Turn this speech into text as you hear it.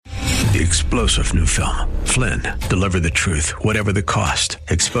The explosive new film, Flynn, deliver the truth, whatever the cost,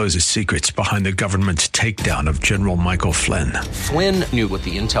 exposes secrets behind the government's takedown of General Michael Flynn. Flynn knew what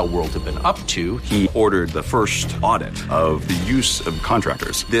the intel world had been up to. He ordered the first audit of the use of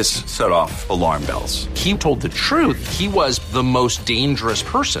contractors. This set off alarm bells. He told the truth. He was the most dangerous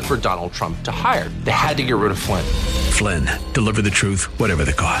person for Donald Trump to hire. They had to get rid of Flynn. Flynn, deliver the truth, whatever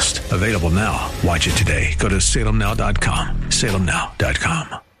the cost. Available now. Watch it today. Go to salemnow.com.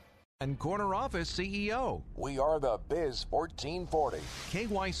 salemnow.com. And Corner Office CEO. We are the Biz 1440.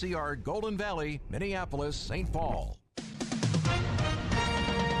 KYCR Golden Valley, Minneapolis, St. Paul.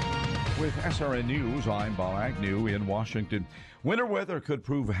 With SRN News, I'm Bob Agnew in Washington. Winter weather could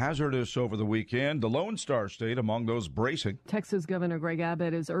prove hazardous over the weekend. The Lone Star State among those bracing. Texas Governor Greg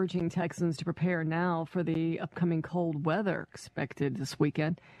Abbott is urging Texans to prepare now for the upcoming cold weather expected this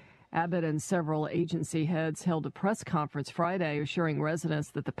weekend. Abbott and several agency heads held a press conference Friday assuring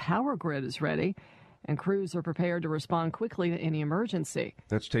residents that the power grid is ready and crews are prepared to respond quickly to any emergency.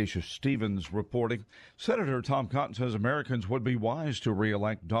 That's Tasha Stevens reporting. Senator Tom Cotton says Americans would be wise to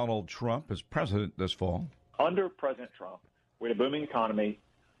re-elect Donald Trump as president this fall. Under President Trump, we had a booming economy,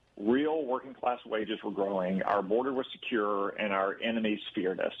 real working-class wages were growing, our border was secure, and our enemies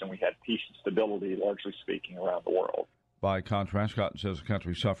feared us, and we had peace and stability, largely speaking, around the world. By contrast, Cotton says the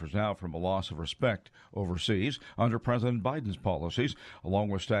country suffers now from a loss of respect overseas under President Biden's policies, along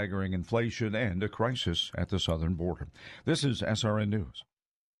with staggering inflation and a crisis at the southern border. This is SRN News.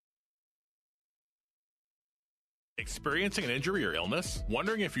 Experiencing an injury or illness?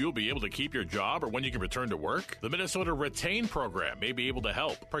 Wondering if you'll be able to keep your job or when you can return to work? The Minnesota Retain program may be able to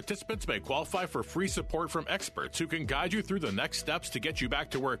help. Participants may qualify for free support from experts who can guide you through the next steps to get you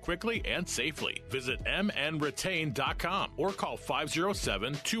back to work quickly and safely. Visit mnretain.com or call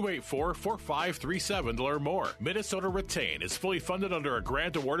 507-284-4537 to learn more. Minnesota Retain is fully funded under a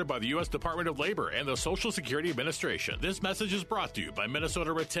grant awarded by the U.S. Department of Labor and the Social Security Administration. This message is brought to you by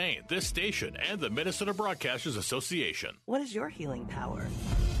Minnesota Retain, this station, and the Minnesota Broadcasters Association. What is your healing power?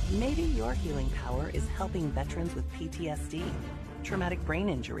 Maybe your healing power is helping veterans with PTSD, traumatic brain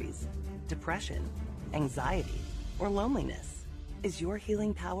injuries, depression, anxiety, or loneliness. Is your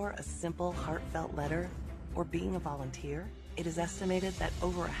healing power a simple, heartfelt letter or being a volunteer? It is estimated that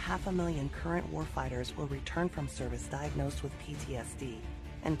over 500,000 current warfighters will return from service diagnosed with PTSD,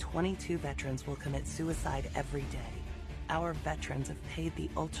 and 22 veterans will commit suicide every day. Our veterans have paid the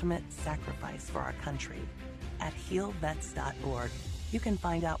ultimate sacrifice for our country. At healvets.org, you can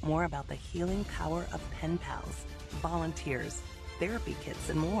find out more about the healing power of pen pals, volunteers, therapy kits,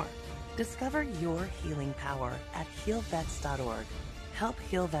 and more. Discover your healing power at healvets.org. Help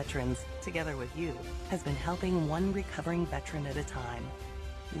Heal Veterans, together with you, has been helping one recovering veteran at a time.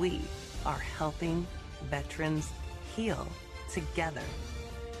 We are helping veterans heal together.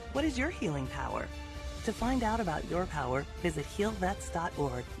 What is your healing power? To find out about your power, visit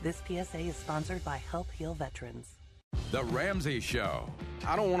healvets.org. This PSA is sponsored by Help Heal Veterans. The Ramsey Show.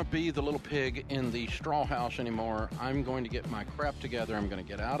 I don't want to be the little pig in the straw house anymore. I'm going to get my crap together. I'm going to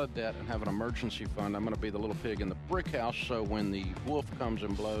get out of debt and have an emergency fund. I'm going to be the little pig in the brick house, so when the wolf comes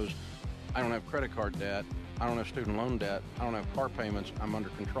and blows, I don't have credit card debt. I don't have student loan debt. I don't have car payments. I'm under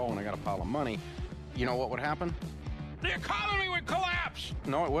control, and I got a pile of money. You know what would happen? The economy would collapse.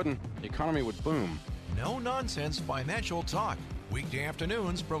 No, it wouldn't. The economy would boom. No-nonsense financial talk. Weekday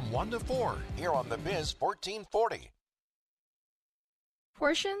afternoons from 1 to 4. Here on the Biz 1440.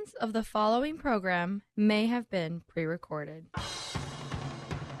 Portions of the following program may have been pre-recorded.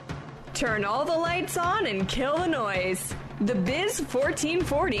 Turn all the lights on and kill the noise. The Biz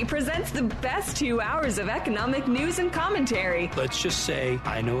 1440 presents the best 2 hours of economic news and commentary. Let's just say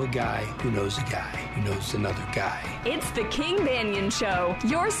I know a guy who knows a guy who knows another guy. It's the King Banaian Show,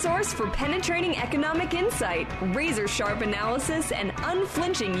 your source for penetrating economic insight, razor-sharp analysis, and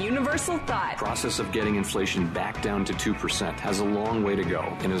unflinching universal thought. The process of getting inflation back down to 2% has a long way to go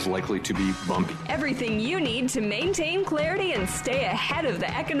and is likely to be bumpy. Everything you need to maintain clarity and stay ahead of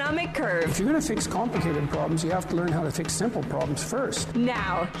the economic curve. If you're going to fix complicated problems, you have to learn how to fix simple problems first.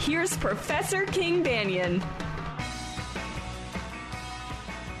 Now, here's Professor King Banaian.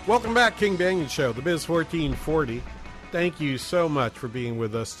 Welcome back, King Banaian Show, the Biz 1440. Thank you so much for being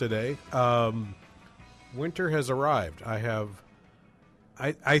with us today. Winter has arrived. I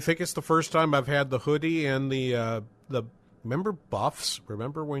think it's the first time I've had the hoodie and the remember buffs?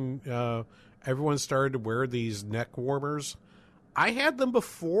 Remember when everyone started to wear these neck warmers? I had them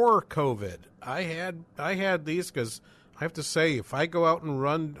before COVID. I had these because I have to say, if I go out and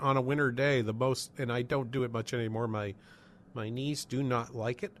run on a winter day, and I don't do it much anymore, my knees do not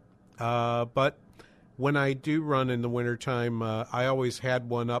like it. But when I do run in the wintertime, I always had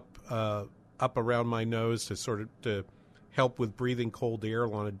one up around my nose to help with breathing cold air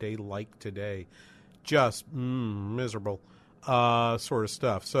on a day like today. Just miserable sort of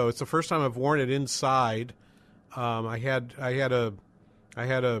stuff. So it's the first time I've worn it inside. I had a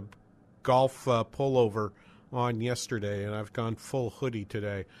golf pullover on yesterday, and I've gone full hoodie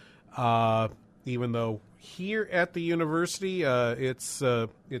today. Even though here at the university, it's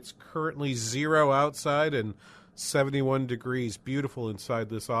currently 0 outside and 71 degrees. Beautiful inside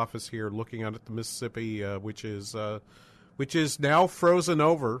this office here, looking out at the Mississippi, which is now frozen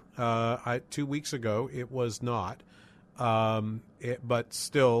over. 2 weeks ago, it was not. But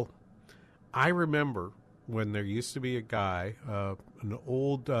still, I remember when there used to be a guy, an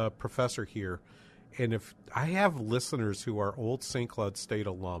old professor here, and if I have listeners who are old St. Cloud State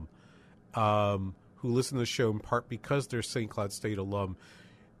alum, who listen to the show in part because they're St. Cloud State alum,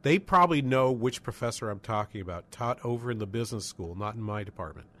 they probably know which professor I'm talking about, taught over in the business school, not in my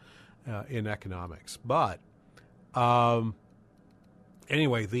department, in economics. But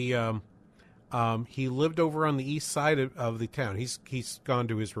anyway, he lived over on the east side of the town. He's gone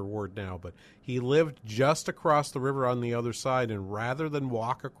to his reward now, but he lived just across the river on the other side, and rather than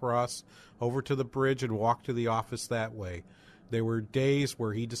walk across over to the bridge and walk to the office that way, there were days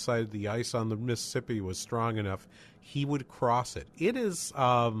where he decided the ice on the Mississippi was strong enough, he would cross it. It is,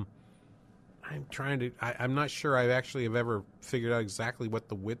 I'm not sure I actually have ever figured out exactly what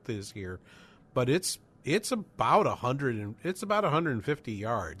the width is here, but it's about 150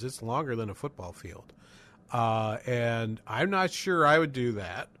 yards. It's longer than a football field. And I'm not sure I would do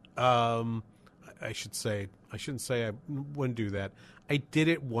that. I shouldn't say I wouldn't do that. I did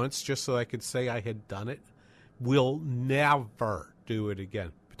it once just so I could say I had done it. Will never do it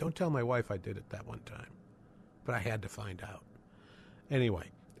again. But don't tell my wife I did it that one time. But I had to find out. Anyway,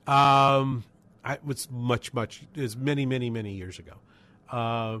 it was many years ago.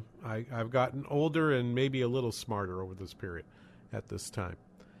 I've gotten older and maybe a little smarter over this period at this time.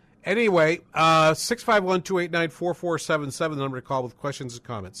 Anyway, 651-289-4477, the number to call with questions and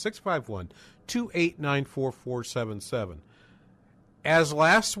comments. 651-289-4477. As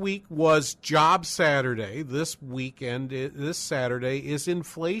last week was Job Saturday, this Saturday is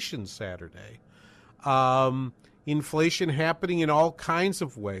Inflation Saturday. Inflation happening in all kinds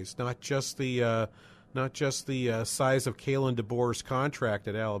of ways, not just the size of Kalen DeBoer's contract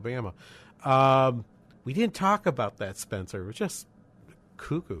at Alabama. We didn't talk about that, Spencer. It was just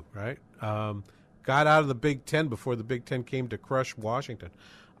cuckoo, right? Got out of the Big Ten before the Big Ten came to crush Washington.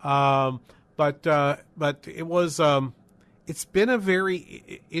 But it was. It's been a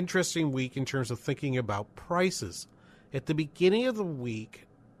very interesting week in terms of thinking about prices. At the beginning of the week,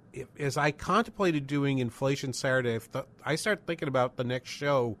 as I contemplated doing Inflation Saturday, I started thinking about the next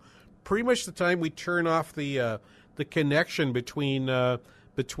show. Pretty much the time we turn off the connection between the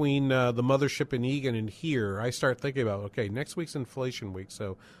mothership in Eagan and here, I start thinking about, okay, next week's inflation week,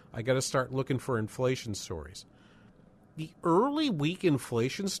 so I got to start looking for inflation stories. The early week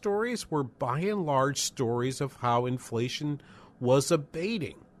inflation stories were by and large stories of how inflation was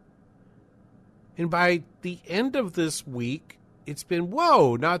abating. And by the end of this week, it's been,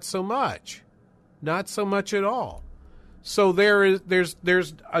 whoa, not so much. Not so much at all. So there's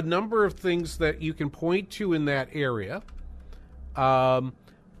a number of things that you can point to in that area. One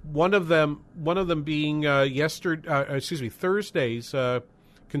of them being Thursday's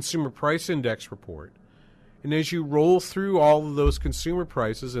Consumer Price Index report. And as you roll through all of those consumer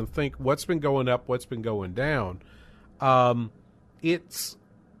prices and think what's been going up, what's been going down, it's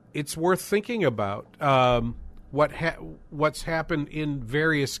worth thinking about what's happened in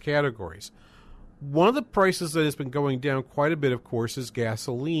various categories. One of the prices that has been going down quite a bit, of course, is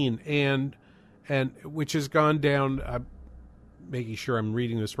gasoline, and which has gone down. Making sure I'm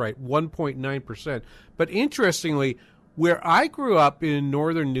reading this right, 1.9%. But interestingly, where I grew up in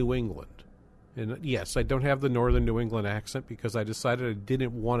northern New England, and yes, I don't have the northern New England accent because I decided I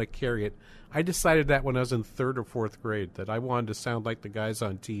didn't want to carry it. I decided that when I was in 3rd or 4th grade, that I wanted to sound like the guys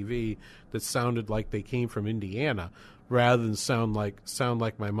on TV that sounded like they came from Indiana, rather than sound like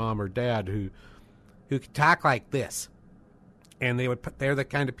my mom or dad who could talk like this, and they're the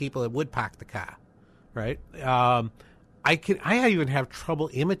kind of people that would park the car, right? I even have trouble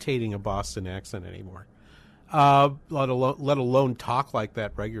imitating a Boston accent anymore, let alone talk like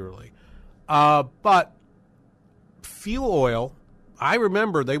that regularly. But fuel oil, I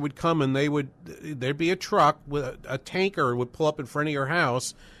remember they would come and there'd be a truck with a tanker would pull up in front of your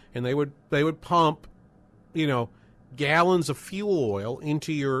house, and they would pump, gallons of fuel oil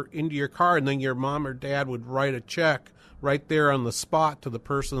into your car, and then your mom or dad would write a check right there on the spot to the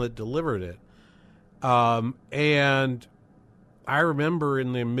person that delivered it. And I remember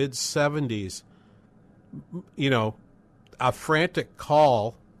in the mid-'70s, a frantic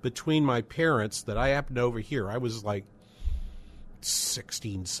call between my parents that I happened to overhear. I was like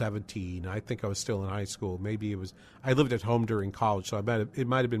 16, 17. I think I was still in high school. Maybe I lived at home during college, so it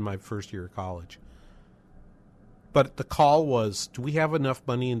might have been my first year of college. But the call was, do we have enough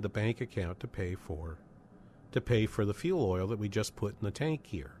money in the bank account to pay for the fuel oil that we just put in the tank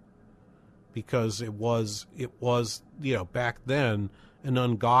here? Because it was back then an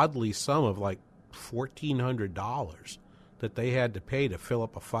ungodly sum of like $1,400 that they had to pay to fill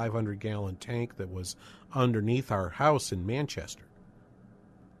up a 500-gallon tank that was underneath our house in Manchester.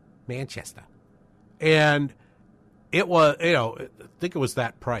 And it was, I think it was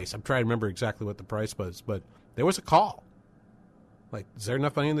that price. I'm trying to remember exactly what the price was, but there was a call. Like, is there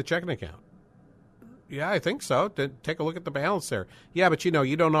enough money in the checking account? Yeah, I think so. Take a look at the balance there. Yeah, but you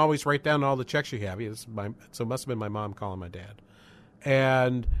don't always write down all the checks you have. So it must have been my mom calling my dad.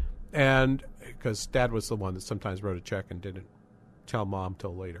 And because Dad was the one that sometimes wrote a check and didn't tell Mom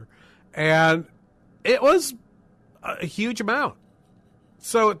till later. And it was a huge amount.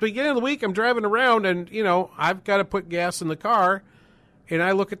 So at the beginning of the week, I'm driving around and, I've got to put gas in the car. And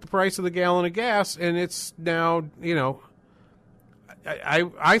I look at the price of the gallon of gas, and it's now,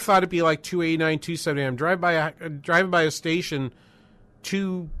 I thought it'd be like $2.89, $2.79. I'm driving by a station,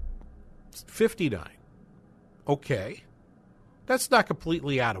 $2.59. Okay. That's not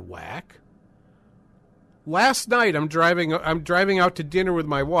completely out of whack. Last night, I'm driving out to dinner with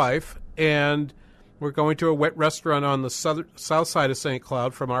my wife, and we're going to a wet restaurant on the south side of St.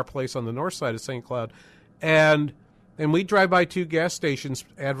 Cloud from our place on the north side of St. Cloud, and we drive by two gas stations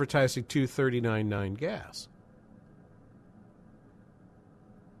advertising $2.39.9 gas.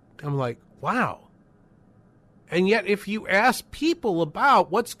 I'm like, wow. And yet, if you ask people about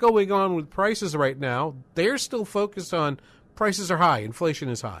what's going on with prices right now, they're still focused on prices are high, inflation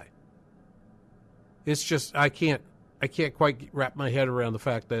is high. It's just I can't quite wrap my head around the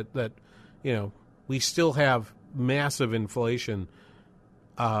fact that we still have massive inflation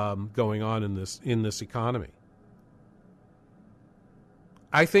going on in this economy.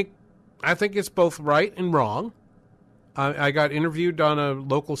 I think it's both right and wrong. I got interviewed on a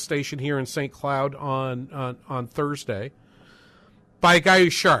local station here in St. Cloud on Thursday by a guy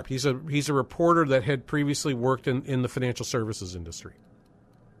who's sharp. He's a reporter that had previously worked in the financial services industry,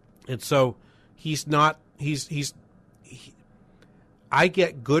 and so I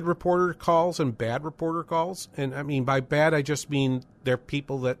get good reporter calls and bad reporter calls, and I mean by bad I just mean they're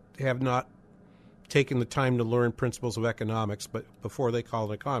people that have not taken the time to learn principles of economics, but before they call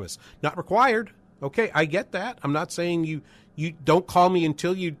an economist. Not required. Okay, I get that. I'm not saying you don't call me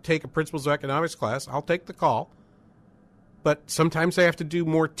until you take a principles of economics class. I'll take the call. But sometimes I have to do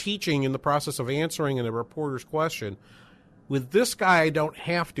more teaching in the process of answering a reporter's question. With this guy, I don't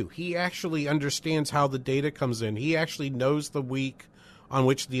have to. He actually understands how the data comes in. He actually knows the week on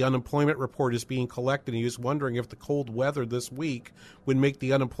which the unemployment report is being collected. He was wondering if the cold weather this week would make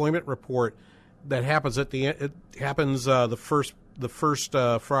the unemployment report that happens at the end. It happens the first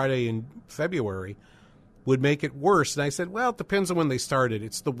Friday in February would make it worse. And I said, well, it depends on when they started.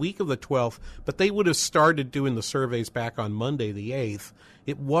 It's the week of the 12th, but they would have started doing the surveys back on Monday, the 8th.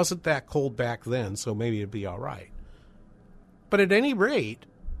 It wasn't that cold back then, so maybe it'd be all right. But at any rate,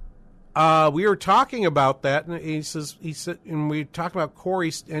 we were talking about that, and he said, and we talked about core,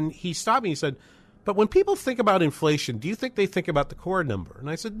 and he stopped me. He said, but when people think about inflation, do you think they think about the core number? And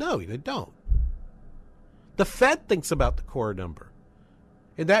I said, no, they don't. The Fed thinks about the core number.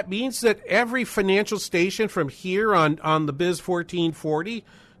 And that means that every financial station from here on the Biz 1440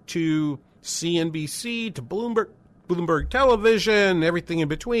 to CNBC to Bloomberg Television, everything in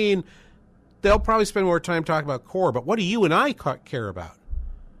between, they'll probably spend more time talking about core. But what do you and I care about?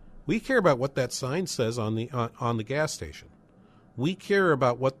 We care about what that sign says on the gas station. We care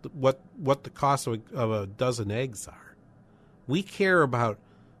about what the cost of a dozen eggs are. We care about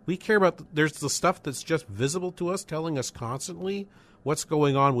there's the stuff that's just visible to us, telling us constantly what's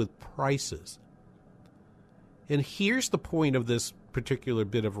going on with prices. And here's the point of this particular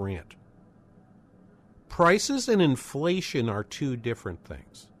bit of rant. Prices and inflation are two different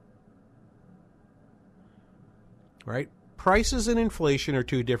things. Right? Prices and inflation are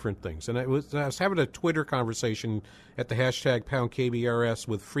two different things. And I was having a Twitter conversation at the hashtag #KBRS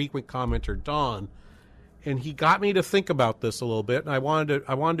with frequent commenter Don, and he got me to think about this a little bit, and I wanted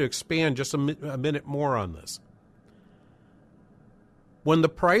to expand just a minute more on this. When the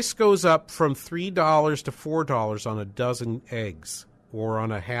price goes up from $3 to $4 on a dozen eggs or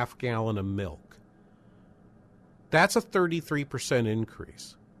on a half gallon of milk, that's a 33%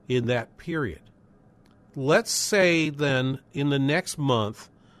 increase in that period. let's say then in the next month,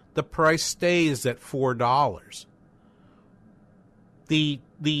 the price stays at $4. The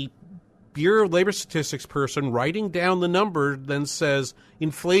Bureau of Labor Statistics person writing down the number then says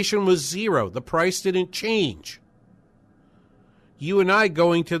inflation was 0. The price didn't change. You and I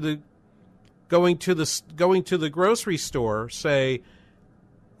going to the grocery store say,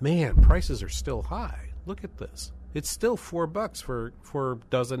 man, prices are still high. Look at this. It's still $4 for a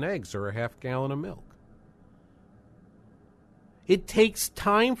dozen eggs or a half gallon of milk. It takes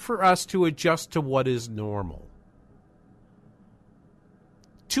time for us to adjust to what is normal.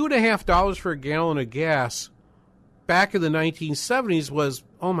 $2.50 for a gallon of gas back in the 1970s was,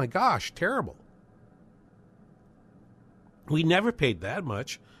 oh my gosh, terrible. We never paid that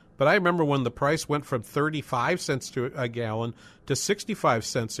much. But I remember when the price went from 35 cents to a gallon to 65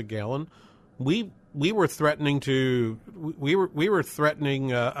 cents a gallon, we were threatening to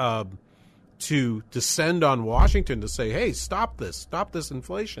descend on Washington to say, hey, stop this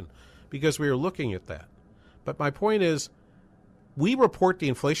inflation, because we were looking at that. But my point is, we report the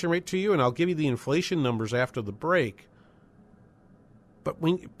inflation rate to you, and I'll give you the inflation numbers after the break.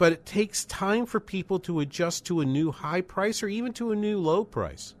 But it takes time for people to adjust to a new high price or even to a new low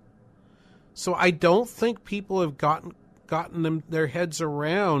price. So I don't think people have gotten their heads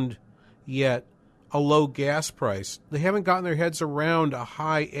around yet a low gas price. They haven't gotten their heads around a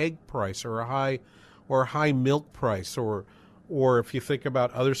high egg price or a high milk price, or if you think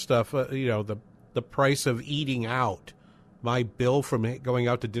about other stuff, the price of eating out. My bill from going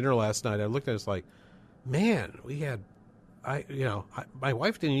out to dinner last night, I looked at it, it's like, man, my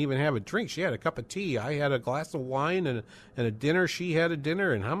wife didn't even have a drink. She had a cup of tea. I had a glass of wine and a dinner. She had a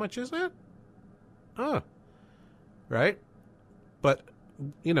dinner, and how much is that? Right? But,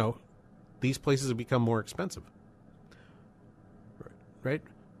 these places have become more expensive. Right?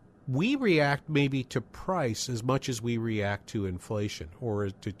 We react maybe to price as much as we react to inflation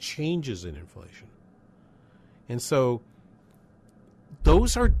or to changes in inflation. And so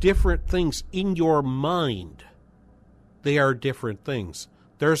those are different things in your mind. They are different things.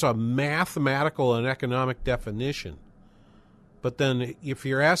 There's a mathematical and economic definition. But then if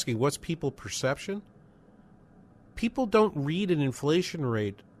you're asking what's people's perception, people don't read an inflation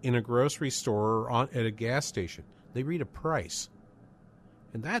rate in a grocery store or at a gas station. They read a price.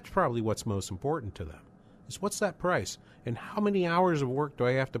 And that's probably what's most important to them, is what's that price? And how many hours of work do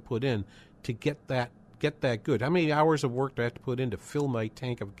I have to put in to get that good? How many hours of work do I have to put in to fill my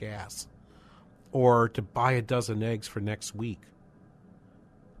tank of gas? Or to buy a dozen eggs for next week?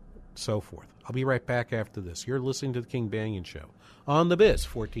 So forth. I'll be right back after this. You're listening to the King Banaian Show on the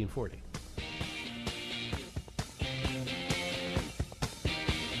Biz 1440.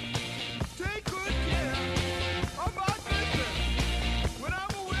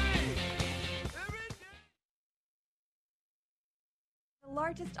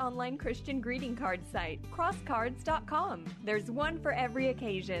 Largest online Christian greeting card site, crosscards.com. There's one for every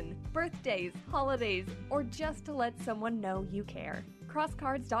occasion. Birthdays, holidays, or just to let someone know you care.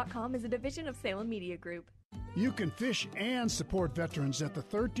 Crosscards.com is a division of Salem Media Group. You can fish and support veterans at the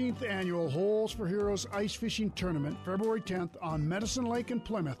 13th Annual Holes for Heroes Ice Fishing Tournament, February 10th on Medicine Lake in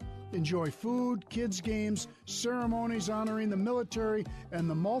Plymouth. Enjoy food, kids' games, ceremonies honoring the military, and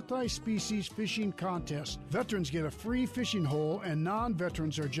the multi-species fishing contest. Veterans get a free fishing hole, and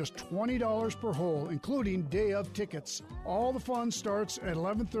non-veterans are just $20 per hole, including day-of tickets. All the fun starts at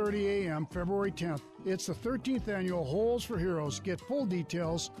 11:30 a.m. February 10th. It's the 13th Annual Holes for Heroes. Get full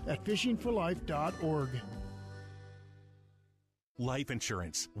details at fishingforlife.org. Life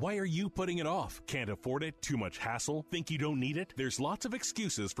insurance. Why are you putting it off? Can't afford it? Too much hassle? Think you don't need it? There's lots of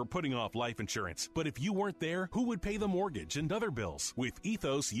excuses for putting off life insurance. But if you weren't there, who would pay the mortgage and other bills? With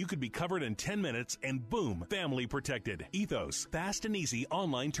Ethos, you could be covered in 10 minutes and boom, family protected. Ethos, fast and easy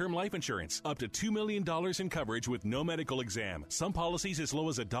online term life insurance. Up to $2 million in coverage with no medical exam. Some policies as low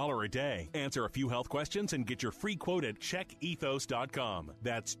as $1 a day. Answer a few health questions and get your free quote at checkethos.com.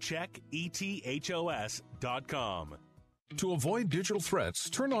 That's checkethos.com. To avoid digital threats,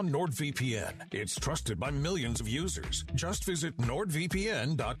 turn on NordVPN. It's trusted by millions of users. Just visit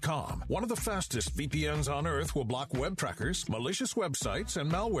NordVPN.com. One of the fastest VPNs on Earth will block web trackers, malicious websites, and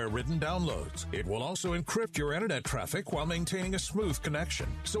malware-ridden downloads. It will also encrypt your internet traffic while maintaining a smooth connection.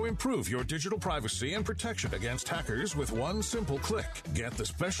 So improve your digital privacy and protection against hackers with one simple click. Get the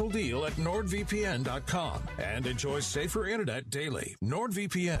special deal at NordVPN.com and enjoy safer internet daily.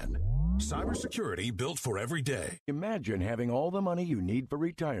 NordVPN. Cybersecurity built for every day. Imagine having all the money you need for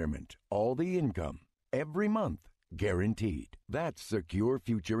retirement, all the income, every month, guaranteed. That's Secure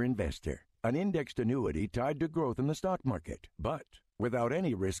Future Investor, an indexed annuity tied to growth in the stock market, but without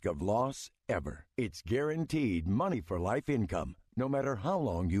any risk of loss ever. It's guaranteed money for life income, no matter how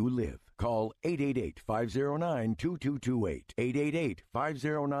long you live. Call 888-509-2228.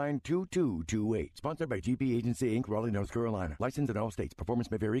 888-509-2228. Sponsored by GP Agency, Inc., Raleigh, North Carolina. Licensed in all states.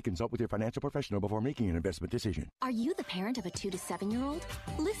 Performance may vary. Consult with your financial professional before making an investment decision. Are you the parent of a 2 to 7-year-old?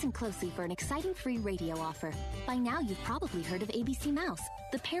 Listen closely for an exciting free radio offer. By now, you've probably heard of ABC Mouse,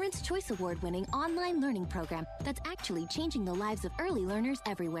 the Parents' Choice Award-winning online learning program that's actually changing the lives of early learners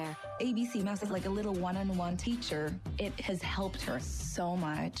everywhere. ABC Mouse is like a little one-on-one teacher. It has helped her so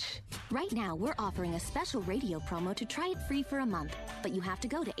much. Right now, we're offering a special radio promo to try it free for a month, but you have to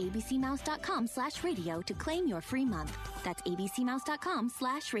go to abcmouse.com/radio to claim your free month. That's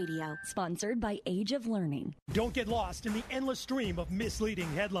abcmouse.com/radio. Sponsored by Age of Learning. Don't get lost in the endless stream of misleading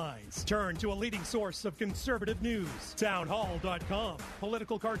headlines. Turn to a leading source of conservative news. Townhall.com.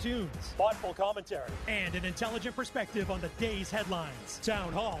 Political cartoons, thoughtful commentary, and an intelligent perspective on the day's headlines.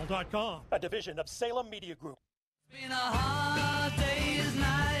 Townhall.com, a division of Salem Media Group. It's been a hard day's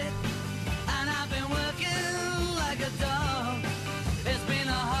night, and I've been working like a dog. It's been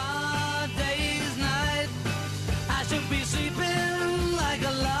a hard day's night. I should be sleeping like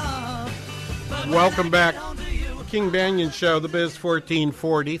a log. Welcome back. King Banaian Show, The Biz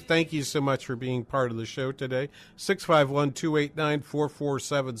 1440. Thank you so much for being part of the show today.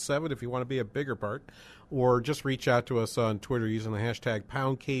 651-289-4477 if you want to be a bigger part. Or just reach out to us on Twitter using the hashtag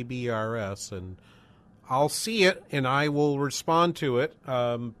 #KBRS, and I'll see it and I will respond to it,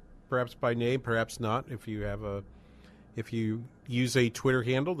 perhaps by name, perhaps not. If you use a Twitter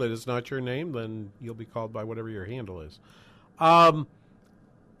handle that is not your name, then you'll be called by whatever your handle is.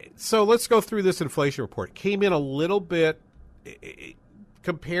 So let's go through this inflation report. It came in a little bit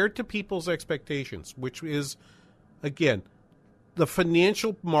compared to people's expectations, which is, again, the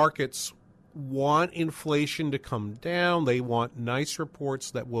financial markets want inflation to come down. They want nice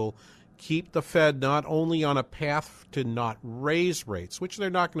reports that will keep the Fed not only on a path to not raise rates, which they're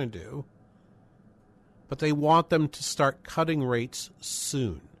not going to do, but they want them to start cutting rates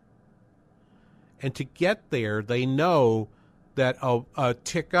soon. And to get there, they know that a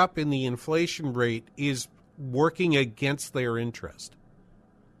tick up in the inflation rate is working against their interest.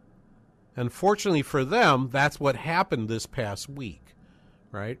 Unfortunately for them, that's what happened this past week,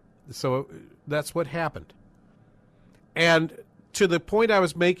 right? So that's what happened. And to the point I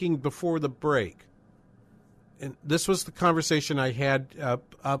was making before the break, and this was the conversation I had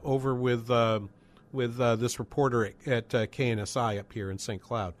up over with this reporter at KNSI up here in St.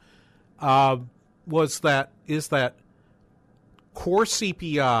 Cloud, is that core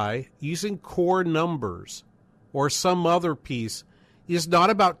CPI, using core numbers or some other piece, is not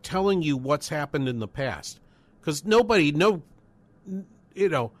about telling you what's happened in the past. Because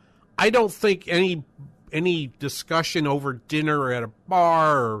I don't think any discussion over dinner at a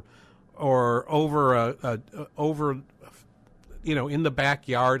bar or over in the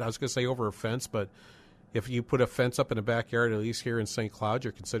backyard, I was going to say over a fence, but if you put a fence up in a backyard, at least here in St. Cloud,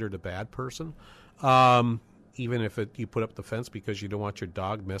 you're considered a bad person. Even if you put up the fence because you don't want your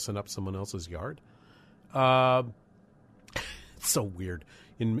dog messing up someone else's yard. It's so weird.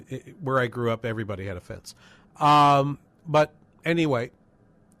 Where I grew up, everybody had a fence. But anyway,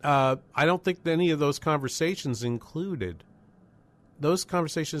 I don't think any of those conversations included. Those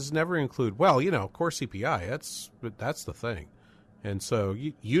conversations never include, core CPI, that's the thing. And so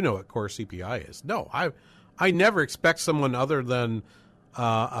you know what core CPI is. No, I never expect someone other than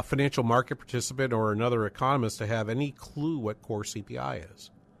a financial market participant or another economist to have any clue what core CPI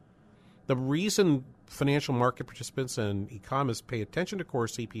is. The reason financial market participants and economists pay attention to core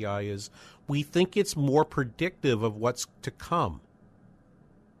CPI is we think it's more predictive of what's to come.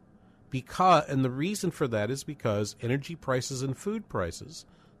 And the reason for that is because energy prices and food prices,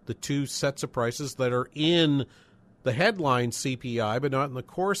 the two sets of prices that are in the headline CPI but not in the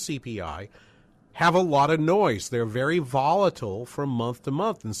core CPI, have a lot of noise. They're very volatile from month to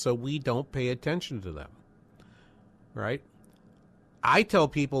month, and so we don't pay attention to them, right? I tell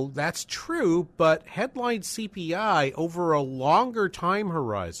people that's true, but headline CPI over a longer time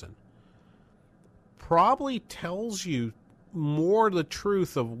horizon probably tells you more the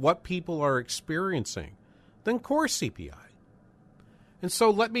truth of what people are experiencing than core CPI. And so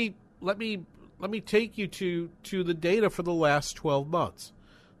let me take you to the data for the last 12 months.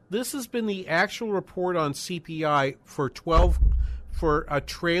 This has been the actual report on CPI for a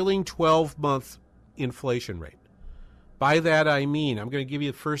trailing 12-month inflation rate. By that I mean, I'm going to give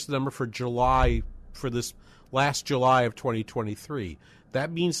you the first number for July, for this last July of 2023. That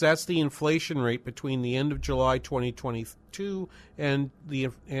means that's the inflation rate between the end of July 2022 and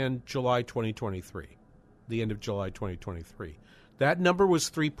July 2023, the end of July 2023. That number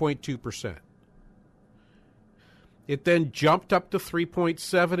was 3.2%. It then jumped up to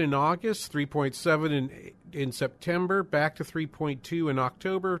 3.7 in August, 3.7 in September, back to 3.2 in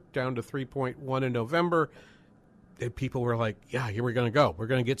October, down to 3.1 in November. And people were like, yeah, here we're going to go. We're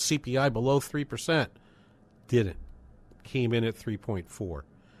going to get CPI below 3%. Didn't. Came in at 3.4.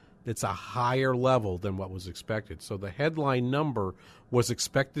 It's a higher level than what was expected. So the headline number was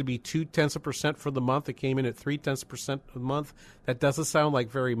expected to be 0.2% for the month. It came in at 0.3% a month. That doesn't sound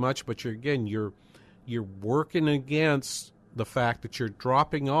like very much, but you're working against the fact that you're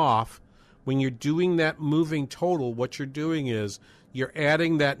dropping off. When you're doing that moving total, what you're doing is you're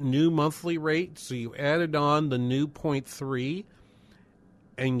adding that new monthly rate. So you added on the new 0.3,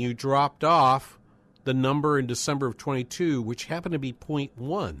 and you dropped off the number in December of 22, which happened to be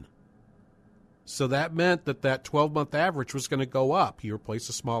 0.1. So that meant that 12-month average was going to go up. You replace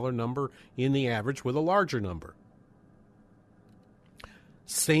a smaller number in the average with a larger number.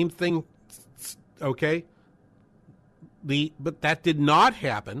 Same thing, okay? But that did not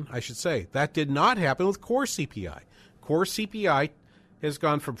happen, I should say. That did not happen with core CPI. Core CPI has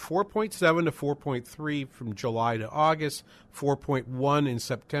gone from 4.7 to 4.3 from July to August, 4.1 in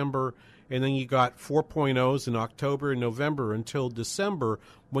September, and then you got 4.0s in October and November until December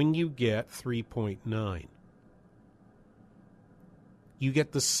when you get 3.9. You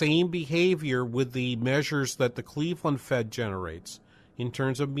get the same behavior with the measures that the Cleveland Fed generates in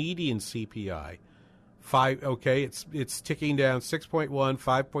terms of median CPI. It's ticking down 6.1,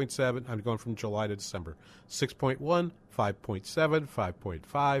 5.7. I'm going from July to December. 6.1, 5.7, 5.5,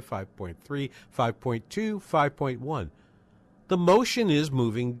 5.3, 5.2, 5.1. The motion is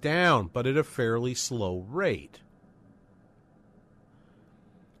moving down, but at a fairly slow rate.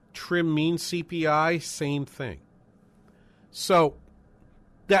 Trim mean CPI, same thing. So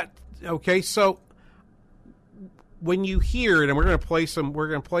when you hear it, and we're going to play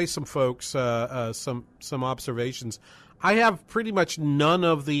some folks some observations. I have pretty much none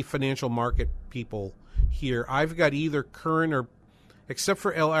of the financial market people here. I've got either current or, except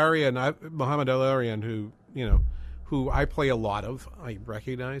for Mohammed El-Arian, who I play a lot of, I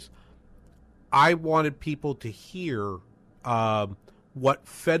recognize. I wanted people to hear what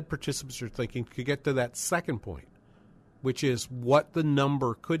Fed participants are thinking to get to that second point, which is what the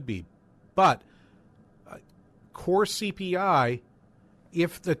number could be. But core CPI,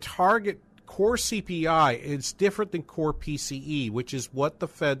 if the target core CPI is different than core PCE, which is what the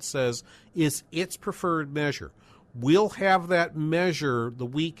Fed says is its preferred measure, we'll have that measure the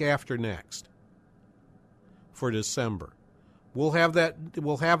week after next for December. We'll have that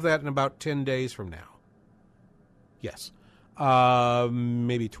in about 10 days from now. Yes.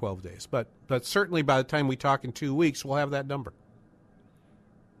 Maybe 12 days. But certainly by the time we talk in 2 weeks, we'll have that number.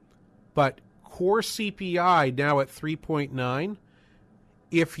 But core CPI now at 3.9,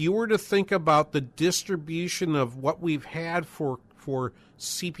 if you were to think about the distribution of what we've had for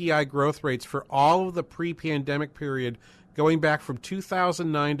CPI growth rates for all of the pre-pandemic period going back from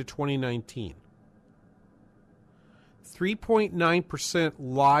 2009 to 2019, 3.9%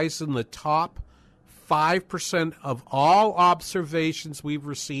 lies in the top 5% of all observations we've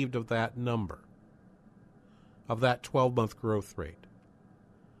received of that number, of that 12-month growth rate.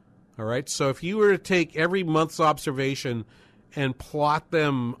 All right, so if you were to take every month's observation and plot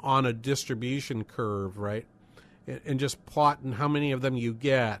them on a distribution curve, right, and just plot and how many of them you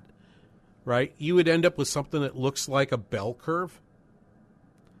get, right, you would end up with something that looks like a bell curve.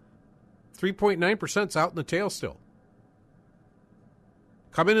 3.9% is out in the tail still.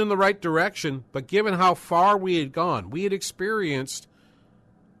 Coming in the right direction, but given how far we had gone, we had experienced,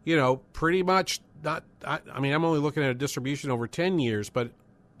 pretty much not, I'm only looking at a distribution over 10 years, but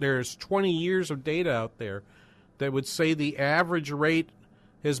there's 20 years of data out there that would say the average rate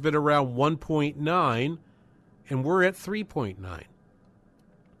has been around 1.9, and we're at 3.9.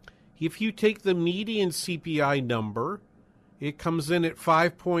 If you take the median CPI number, it comes in at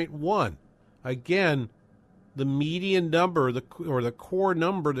 5.1. Again, the median number, or the core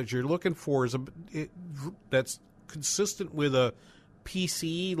number that you're looking for is that's consistent with a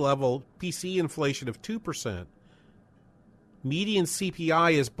PCE level, PCE inflation of 2%. Median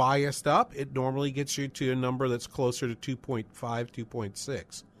CPI is biased up. It normally gets you to a number that's closer to 2.5,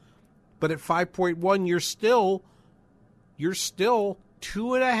 2.6. But at 5.1, you're still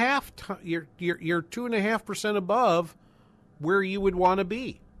 2.5. You're 2.5% above where you would want to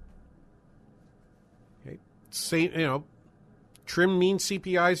be. Okay. Same, trim mean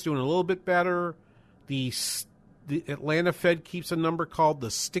CPI is doing a little bit better. The Atlanta Fed keeps a number called the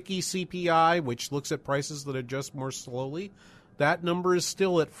sticky CPI, which looks at prices that adjust more slowly. That number is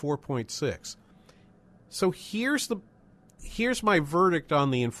still at 4.6. So here's here's my verdict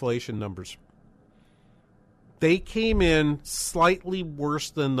on the inflation numbers. They came in slightly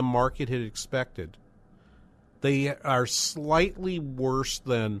worse than the market had expected. They are slightly worse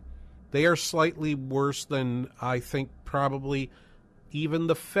than I think probably even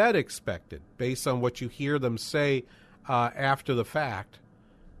the Fed expected, based on what you hear them say after the fact.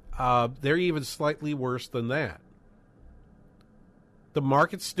 They're even slightly worse than that. The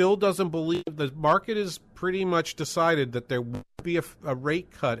market still doesn't believe. The market has pretty much decided that there will be a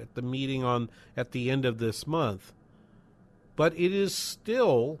rate cut at the meeting at the end of this month. But it is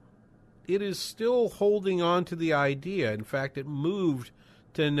still holding on to the idea. In fact, it moved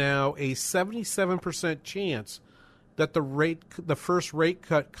to now a 77% chance that the first rate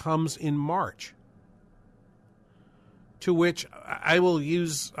cut comes in March. To which I will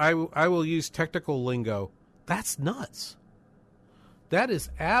use technical lingo. That's nuts. That is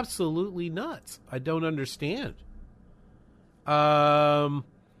absolutely nuts. I don't understand.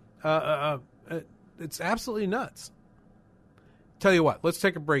 It's absolutely nuts. Tell you what, let's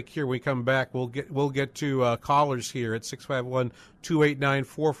take a break here. When we come back, we'll get to callers here at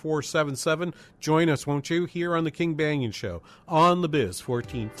 651-289-4477. Join us, won't you, here on the King Banaian Show on the Biz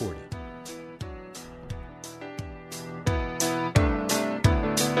 1440.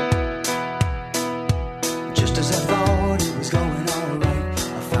 Just as I thought it was going all right,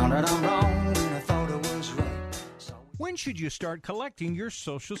 I found out I'm wrong and I thought it was right. When should you start collecting your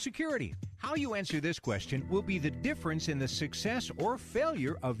Social Security? How you answer this question will be the difference in the success or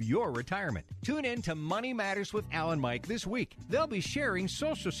failure of your retirement. Tune in to Money Matters with Al and Mike this week. They'll be sharing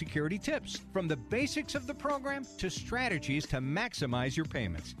Social Security tips, from the basics of the program to strategies to maximize your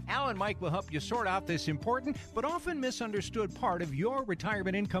payments. Al and Mike will help you sort out this important but often misunderstood part of your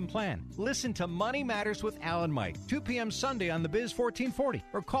retirement income plan. Listen to Money Matters with Al and Mike, 2 p.m. Sunday on the Biz 1440,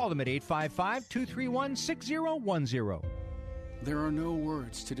 or call them at 855-231-6010. There are no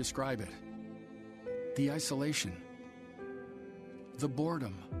words to describe it. The isolation, the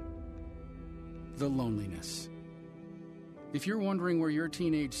boredom, the loneliness. If you're wondering where your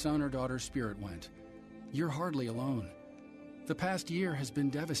teenage son or daughter's spirit went, you're hardly alone. The past year has been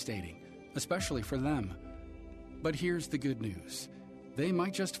devastating, especially for them. But here's the good news. They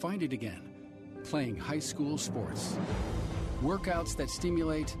might just find it again, playing high school sports. Workouts that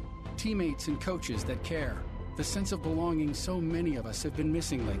stimulate, teammates and coaches that care, the sense of belonging so many of us have been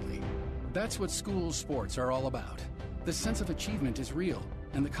missing lately. That's what school sports are all about. The sense of achievement is real,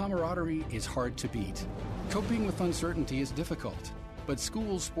 and the camaraderie is hard to beat. Coping with uncertainty is difficult, but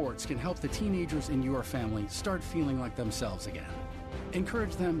school sports can help the teenagers in your family start feeling like themselves again.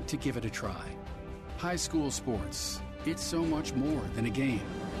 Encourage them to give it a try. High school sports. It's so much more than a game.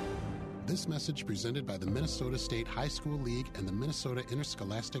 This message presented by the Minnesota State High School League and the Minnesota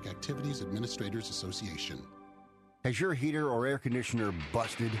Interscholastic Activities Administrators Association. Has your heater or air conditioner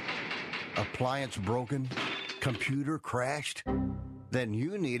busted? Appliance broken? Computer crashed? Then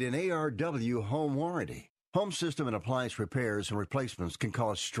you need an ARW home warranty. Home system and appliance repairs and replacements can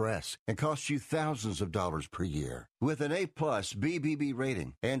cause stress and cost you thousands of dollars per year. With an A-plus BBB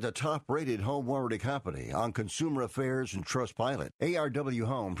rating and a top-rated home warranty company on Consumer Affairs and Trustpilot, ARW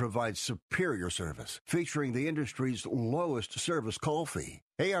Home provides superior service, featuring the industry's lowest service call fee.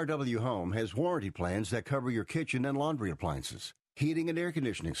 ARW Home has warranty plans that cover your kitchen and laundry appliances, heating and air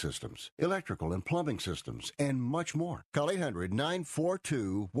conditioning systems, electrical and plumbing systems, and much more. Call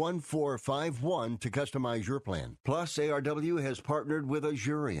 800-942-1451 to customize your plan. Plus, ARW has partnered with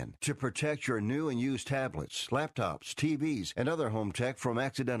Azurion to protect your new and used tablets, laptops, TVs, and other home tech from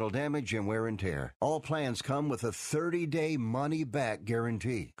accidental damage and wear and tear. All plans come with a 30-day money-back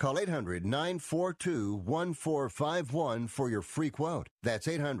guarantee. Call 800-942-1451 for your free quote. That's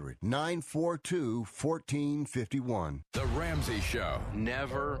 800-942-1451. The Ramsey Show.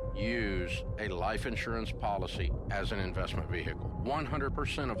 Never use a life insurance policy as an investment vehicle.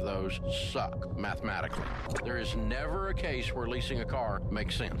 100% of those suck mathematically. There is never a case where leasing a car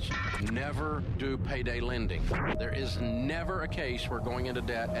makes sense. Never do payday lending. There is never a case where going into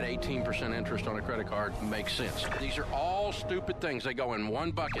debt at 18% interest on a credit card makes sense. These are all stupid things. They go in one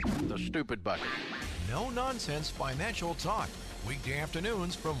bucket, the stupid bucket. No-nonsense financial talk. Weekday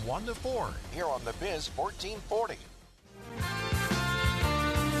afternoons from 1 to 4 here on the Biz 1440.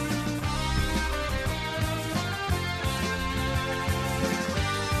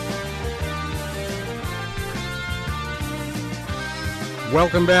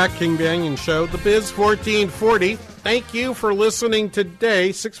 Welcome back, King Banaian Show, the Biz 1440. Thank you for listening today.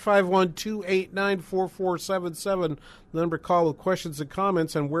 651-289-4477. The number to call with questions and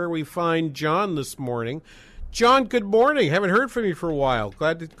comments, and where we find John this morning. John, good morning. Haven't heard from you for a while.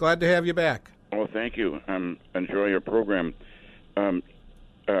 Glad to have you back. Oh, thank you. Enjoy your program.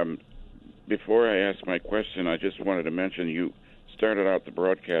 Before I ask my question, I just wanted to mention you started out the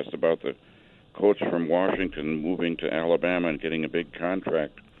broadcast about the coach from Washington moving to Alabama and getting a big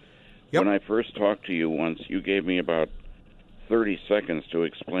contract. Yep. When I first talked to you once, you gave me about 30 seconds to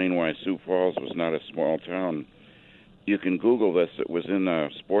explain why Sioux Falls was not a small town. You can Google this. It was in a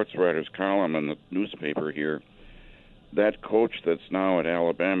sports writer's column in the newspaper here. That coach that's now at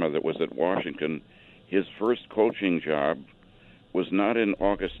Alabama that was at Washington, his first coaching job was not in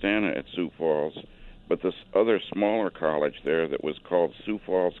Augustana at Sioux Falls, but this other smaller college there that was called Sioux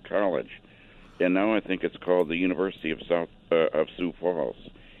Falls College. And now I think it's called the University of Sioux Falls.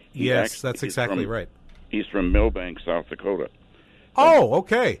 Yes, that's exactly right. He's from Millbank, South Dakota. Oh,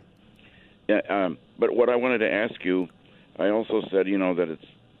 okay. Yeah, but what I wanted to ask you, I also said, that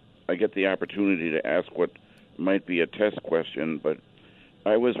I get the opportunity to ask what might be a test question, but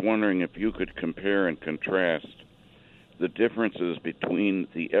I was wondering if you could compare and contrast the differences between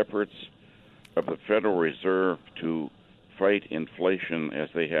the efforts of the Federal Reserve to fight inflation as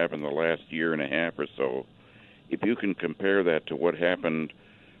they have in the last year and a half or so. If you can compare that to what happened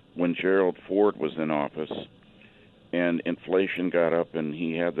when Gerald Ford was in office and inflation got up and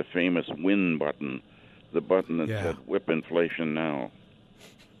he had the famous win button, the button that said whip inflation now.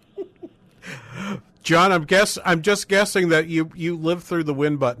 John, I'm just guessing that you lived through the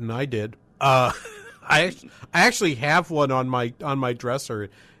win button. I did. I actually have one on my dresser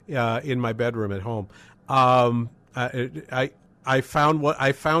in my bedroom at home. I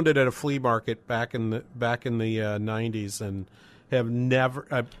found it at a flea market back in the 90s and have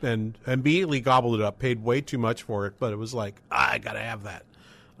never and immediately gobbled it up. Paid way too much for it, but it was like I gotta have that.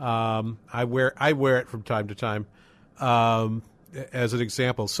 I wear it from time to time as an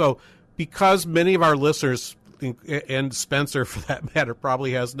example. So because many of our listeners and Spencer, for that matter,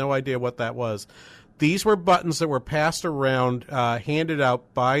 probably has no idea what that was. These were buttons that were passed around, handed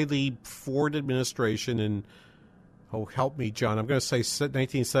out by the Ford administration in, help me, John. I'm going to say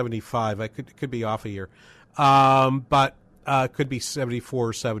 1975. It could be off a year. But could be 74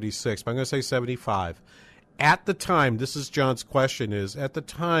 or 76. But I'm going to say 75. At the time, this is John's question, at the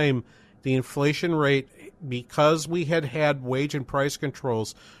time, the inflation rate, because we had wage and price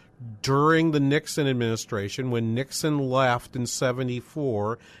controls during the Nixon administration, when Nixon left in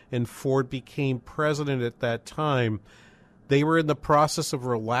 74 and Ford became president at that time, they were in the process of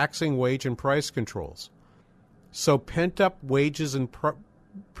relaxing wage and price controls. So pent-up wage and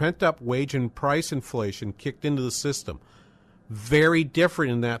price inflation kicked into the system. Very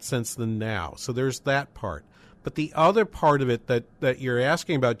different in that sense than now. So there's that part. But the other part of it that you're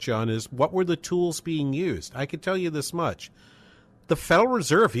asking about, John, is what were the tools being used? I can tell you this much. The Federal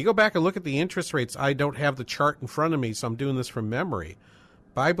Reserve, if you go back and look at the interest rates, I don't have the chart in front of me, so I'm doing this from memory.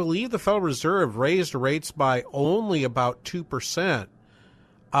 But I believe the Federal Reserve raised rates by only about 2%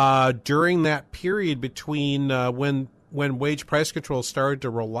 during that period between when wage price control started to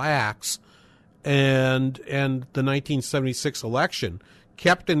relax and the 1976 election.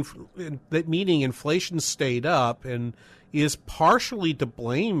 Meaning inflation stayed up and is partially to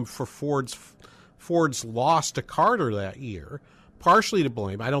blame for Ford's loss to Carter that year. Partially to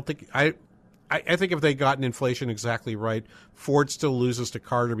blame. I think if they'd gotten inflation exactly right, Ford still loses to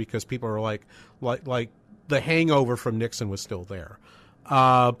Carter because people are like the hangover from Nixon was still there.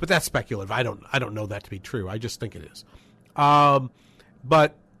 But that's speculative. I don't know that to be true. I just think it is.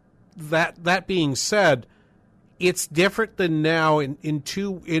 But that being said, it's different than now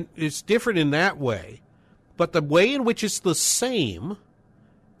it's different in that way. But the way in which it's the same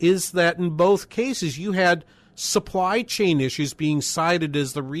is that in both cases you had supply chain issues being cited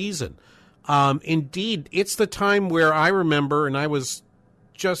as the reason. Indeed, it's the time where I remember, and I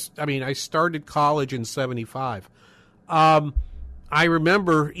started college in 75. I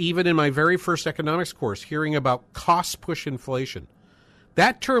remember even in my very first economics course hearing about cost push inflation.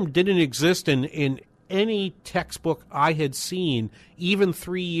 That term didn't exist in any textbook I had seen, even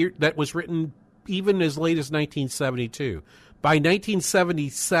 3 years, that was written even as late as 1972. By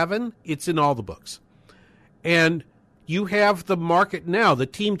 1977, it's in all the books. And you have the market now, the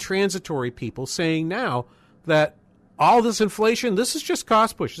team transitory people saying now that all this inflation, this is just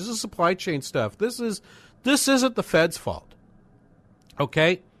cost push. This is supply chain stuff. This isn't the Fed's fault.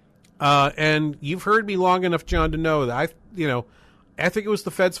 Okay? And you've heard me long enough, John, to know that I think it was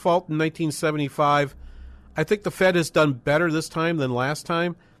the Fed's fault in 1975. I think the Fed has done better this time than last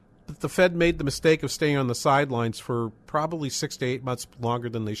time. But the Fed made the mistake of staying on the sidelines for probably 6 to 8 months longer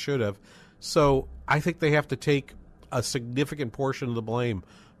than they should have. So I think they have to take a significant portion of the blame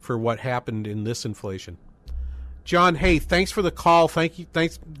for what happened in this inflation. John, hey, thanks for the call. Thank you.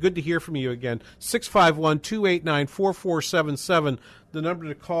 Thanks. Good to hear from you again. 651-289-4477, the number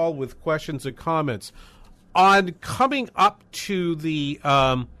to call with questions and comments. On coming up to the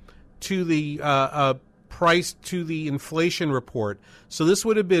price, to the inflation report. So this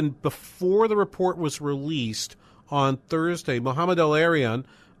would have been before the report was released on Thursday. Mohamed El-Erian,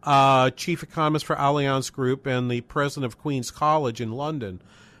 chief economist for Allianz Group and the president of Queen's College in London,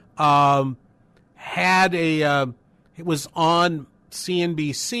 had it was on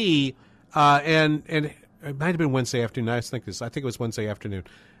CNBC, and it might have been Wednesday afternoon. I think it was Wednesday afternoon,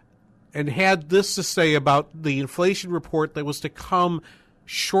 and had this to say about the inflation report that was to come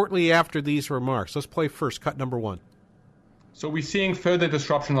shortly after these remarks. Let's play first, cut number 1. So we're seeing further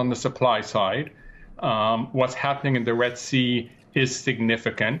disruption on the supply side. What's happening in the Red Sea is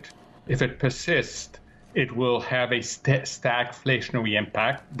significant. If it persists, it will have a stagflationary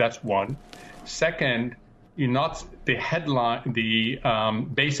impact. That's one. Second, the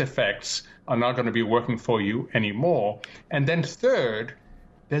base effects are not going to be working for you anymore. And then third,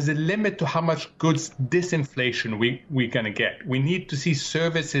 there's a limit to how much goods disinflation we're going to get. We need to see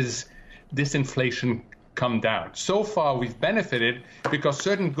services disinflation come down. So far, we've benefited because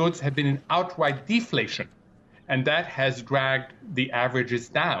certain goods have been in outright deflation, and that has dragged the averages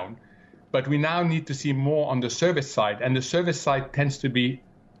down. But we now need to see more on the service side, and the service side tends to be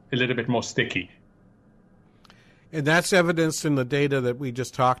a little bit more sticky. And that's evidenced in the data that we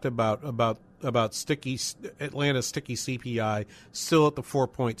just talked about Atlanta's sticky CPI, still at the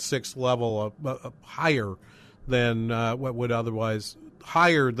 4.6 level, higher than what would otherwise,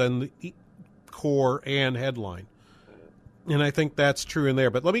 higher than the core and headline. And I think that's true in there.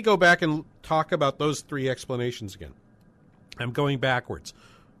 But let me go back and talk about those 3 explanations again. I'm going backwards,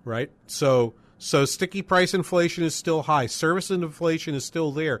 right? So sticky price inflation is still high. Service inflation is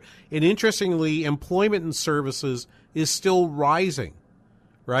still there. And interestingly, employment in services is still rising,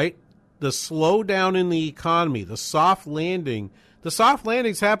 right? The slowdown in the economy, the soft landing's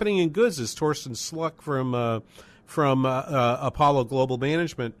happening in goods, as Torsten Sluck from Apollo Global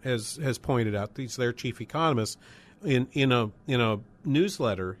Management has pointed out. He's their chief economist. In a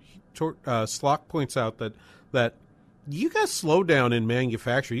newsletter, Sluck points out that you got a slowdown in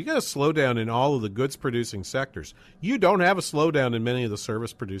manufacturing. You got a slowdown in all of the goods-producing sectors. You don't have a slowdown in many of the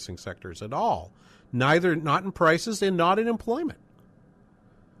service-producing sectors at all. Not in prices and not in employment.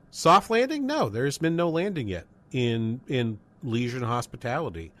 Soft landing? No, there's been no landing yet in leisure and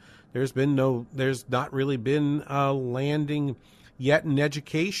hospitality. There's not really been a landing yet in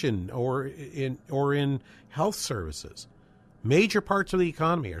education or in health services. Major parts of the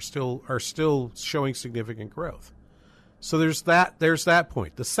economy are still showing significant growth. So there's that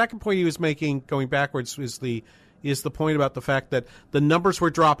point. The second point he was making, going backwards, is the point about the fact that the numbers we're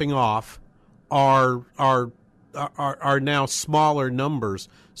dropping off are now smaller numbers.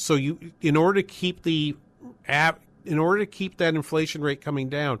 So in order to keep that inflation rate coming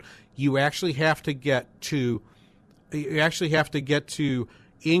down, you actually have to get to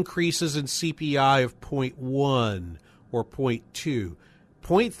increases in CPI of 0.1 or 0.2.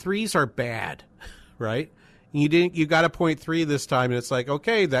 0.3s are bad, right? You got a 0.3 this time, and it's like,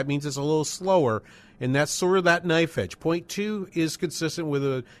 okay, that means it's a little slower, and that's sort of that knife edge. 0.2 is consistent with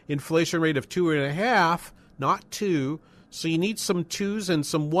an inflation rate of 2.5, not 2. So you need some 2s and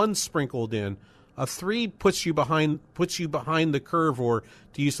some 1s sprinkled in. A 3 puts you behind the curve, or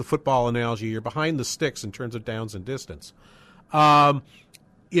to use the football analogy, you're behind the sticks in terms of downs and distance. That's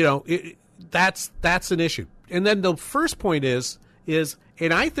an issue. And then the first point is,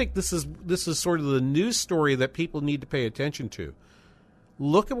 and I think this is sort of the news story that people need to pay attention to.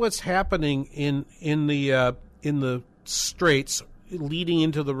 Look at what's happening in the Straits leading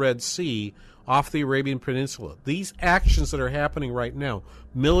into the Red Sea off the Arabian Peninsula. These actions that are happening right now,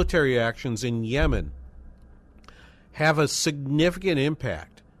 military actions in Yemen, have a significant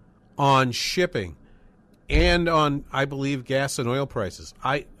impact on shipping and on, I believe, gas and oil prices.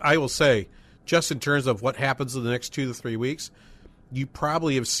 I will say, just in terms of what happens in the next 2 to 3 weeks, you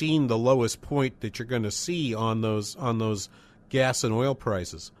probably have seen the lowest point that you're going to see on those gas and oil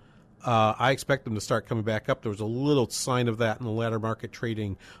prices. I expect them to start coming back up. There was a little sign of that in the ladder market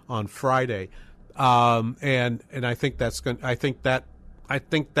trading on Friday, and I think that's going. I think that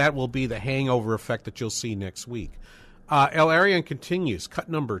will be the hangover effect that you'll see next week. El-Erian continues. Cut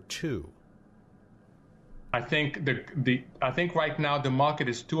number 2. I think I think right now the market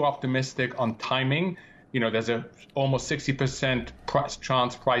is too optimistic on timing. There's a almost 60%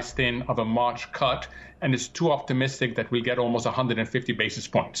 chance priced in of a March cut, and it's too optimistic that we get almost 150 basis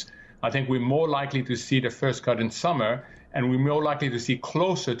points. I think we're more likely to see the first cut in summer, and we're more likely to see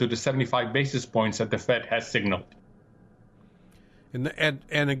closer to the 75 basis points that the Fed has signaled.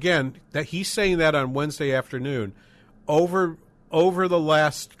 And again, that he's saying that on Wednesday afternoon. Over the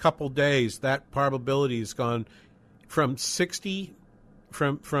last couple days, that probability has gone from 64%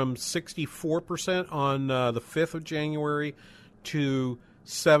 on the 5th of January to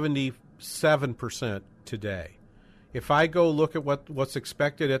 77% today. If I go look at what's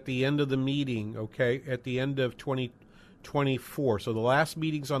expected at the end of the meeting, okay, at the end of 2024, so the last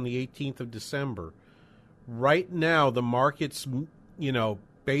meeting's on the 18th of December. Right now, the market's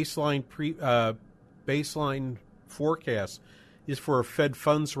baseline forecast is for a Fed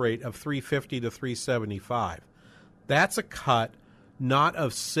funds rate of 350 to 375. That's a cut not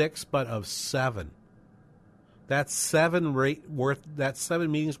of 6 but of 7. That's 7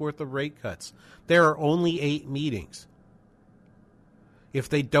 meetings worth of rate cuts. There are only 8 meetings. If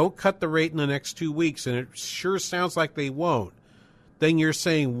they don't cut the rate in the next 2 weeks, and it sure sounds like they won't, then you're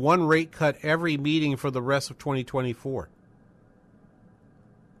saying 1 rate cut every meeting for the rest of 2024.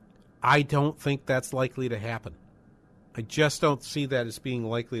 I don't think that's likely to happen. I just don't see that as being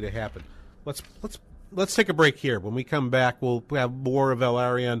likely to happen. Let's take a break here. When we come back, we'll have more of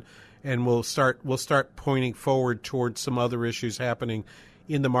Valerian, and we'll start pointing forward towards some other issues happening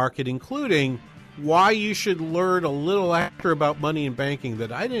in the market, including why you should learn a little extra about money and banking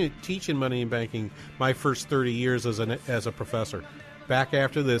that I didn't teach in money and banking my first 30 years as a professor. Back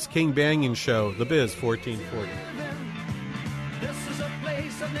after this, King Banyan Show, The Biz 1440. This is a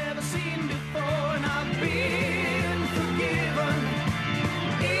place I've never seen before, and I've been forgiven.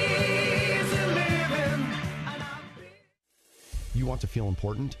 Easy living. You want to feel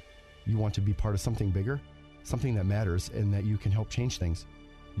important? You want to be part of something bigger? Something that matters and that you can help change things?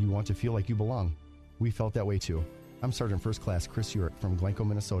 You want to feel like you belong? We felt that way too. I'm Sergeant First Class Chris Urick from Glencoe,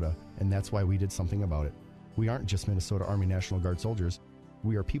 Minnesota, and that's why we did something about it. We aren't just Minnesota Army National Guard soldiers.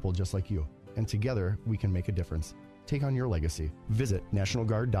 We are people just like you, and together we can make a difference. Take on your legacy. Visit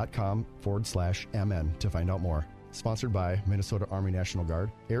nationalguard.com/MN to find out more. Sponsored by Minnesota Army National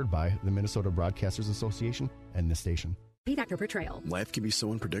Guard, aired by the Minnesota Broadcasters Association and this station. Paid actor portrayal. Life can be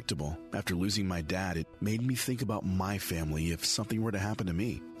so unpredictable. After losing my dad, it made me think about my family if something were to happen to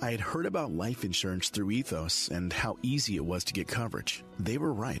me. I had heard about life insurance through Ethos and how easy it was to get coverage. They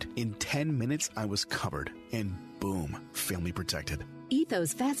were right. In 10 minutes, I was covered. And boom, family protected.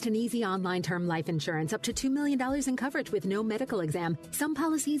 Ethos fast and easy online term life insurance up to $2 million in coverage with no medical exam. Some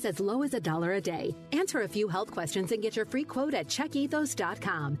policies as low as $1 a day. Answer a few health questions and get your free quote at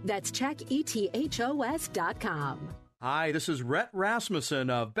checkethos.com. That's checkethos.com. Hi, this is Rhett Rasmussen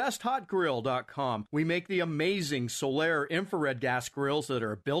of BestHotGrill.com. We make the amazing Solaire infrared gas grills that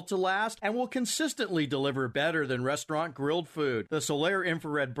are built to last and will consistently deliver better than restaurant grilled food. The Solaire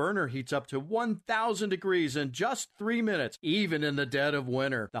infrared burner heats up to 1,000 degrees in just 3 minutes, even in the dead of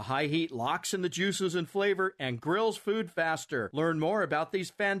winter. The high heat locks in the juices and flavor and grills food faster. Learn more about these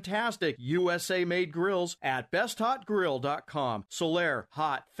fantastic USA-made grills at BestHotGrill.com. Solaire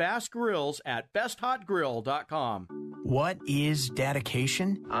hot, fast grills at BestHotGrill.com. What is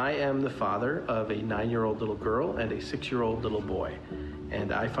dedication? I am the father of a 9-year-old little girl and a 6-year-old little boy,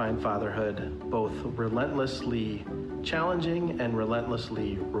 and I find fatherhood both relentlessly challenging and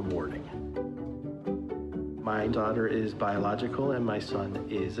relentlessly rewarding. My daughter is biological and my son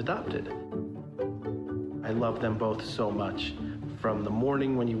is adopted. I love them both so much, from the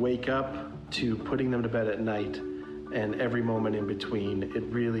morning when you wake up to putting them to bed at night. And every moment in between, it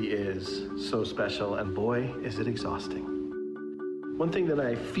really is so special, and boy, is it exhausting. One thing that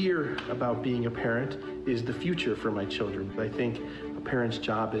I fear about being a parent is the future for my children. I think a parent's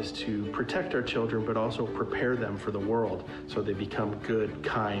job is to protect our children, but also prepare them for the world so they become good,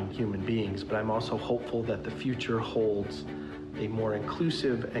 kind human beings. But I'm also hopeful that the future holds a more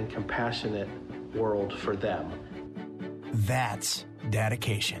inclusive and compassionate world for them. That's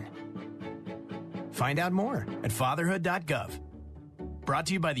dedication. Find out more at fatherhood.gov. Brought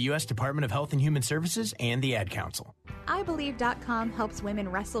to you by the U.S. Department of Health and Human Services and the Ad Council. IBelieve.com helps women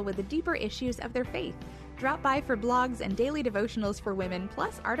wrestle with the deeper issues of their faith. Drop by for blogs and daily devotionals for women,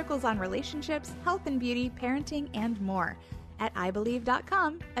 plus articles on relationships, health and beauty, parenting, and more. At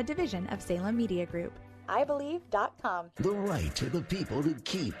IBelieve.com, a division of Salem Media Group. IBelieve.com. The right of the people to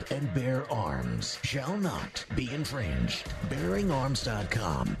keep and bear arms shall not be infringed.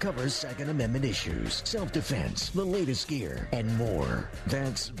 BearingArms.com covers Second Amendment issues, self-defense, the latest gear, and more.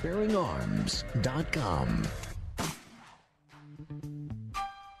 That's BearingArms.com.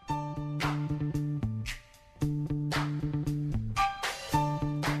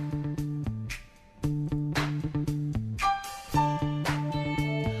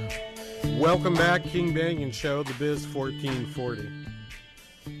 Welcome back, King Banyan Show, The Biz 1440.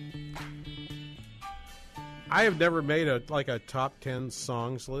 I have never made a top 10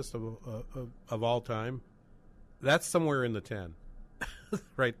 songs list of all time. That's somewhere in the 10,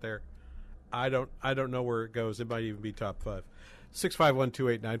 right there. I don't know where it goes. It might even be top 5.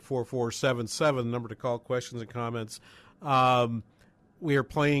 651-289-4477, the number to call, questions and comments. We are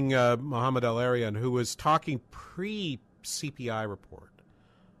playing Mohamed El-Erian, who was talking pre-CPI report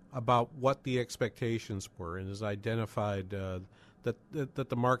about what the expectations were, and has identified that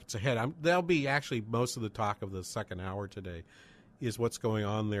the market's ahead. That'll be actually most of the talk of the second hour today, is what's going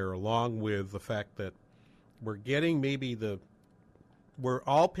on there, along with the fact that we're getting we're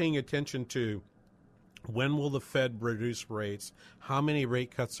all paying attention to when will the Fed reduce rates, how many rate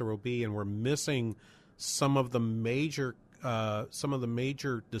cuts there will be, and we're missing some of the major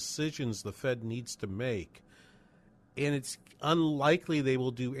decisions the Fed needs to make. And it's unlikely they will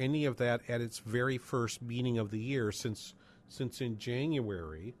do any of that at its very first meeting of the year, since in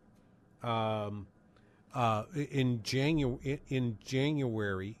January, in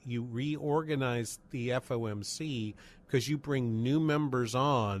January you reorganize the FOMC because you bring new members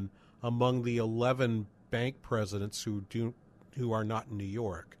on among the 11 bank presidents who are not in New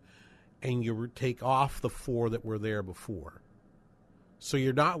York, and you take off the 4 that were there before. So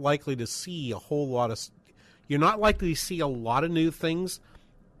you're not likely to see a lot of new things.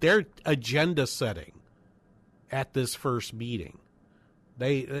 They're agenda setting at this first meeting.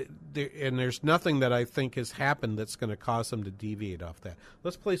 And there's nothing that I think has happened that's going to cause them to deviate off that.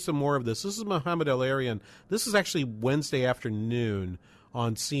 Let's play some more of this. This is Mohamed El-Erian. This is actually Wednesday afternoon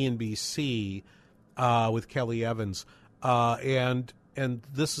on CNBC with Kelly Evans, and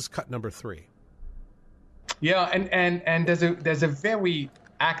this is cut number 3. Yeah, and there's a very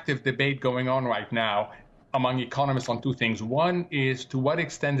active debate going on right now among economists on 2 things. One is, to what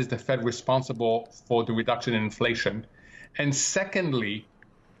extent is the Fed responsible for the reduction in inflation? And secondly,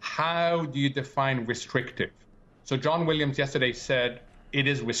 how do you define restrictive? So John Williams yesterday said it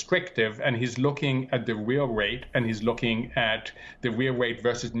is restrictive, and he's looking at the real rate, and he's looking at the real rate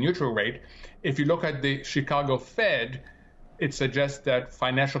versus neutral rate. If you look at the Chicago Fed, it suggests that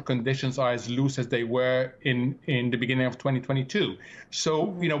financial conditions are as loose as they were in the beginning of 2022. So,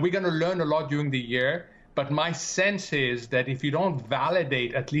 we're going to learn a lot during the year, but my sense is that if you don't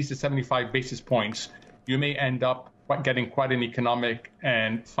validate at least the 75 basis points, you may end up getting quite an economic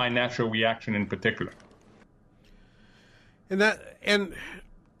and financial reaction in particular. And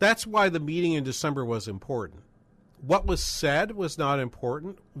that's why the meeting in December was important. What was said was not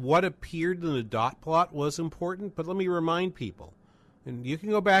important. What appeared in the dot plot was important. But let me remind people, and you can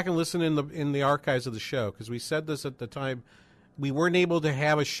go back and listen in the archives of the show, because we said this at the time. We weren't able to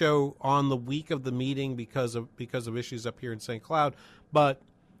have a show on the week of the meeting because of issues up here in St. Cloud. But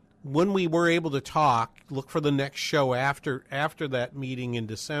when we were able to talk, look for the next show after that meeting in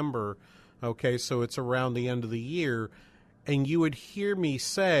December. Okay, so it's around the end of the year, and you would hear me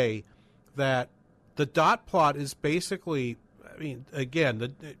say that the dot plot is basically,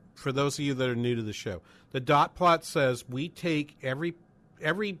 again, for those of you that are new to the show, the dot plot says we take every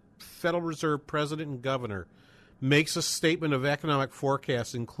Federal Reserve president and governor makes a statement of economic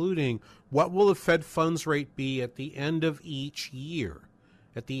forecast, including what will the Fed funds rate be at the end of each year,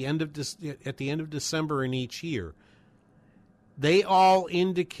 at the end of December in each year. They all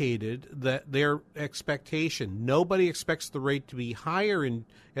indicated that their expectation, nobody expects the rate to be higher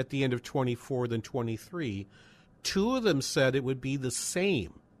at the end of 24 than 23. 2 of them said it would be the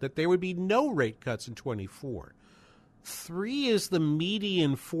same, that there would be no rate cuts in 24. 3 is the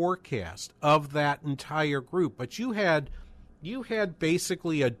median forecast of that entire group. But you had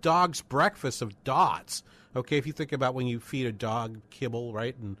basically a dog's breakfast of dots. Okay, if you think about when you feed a dog kibble,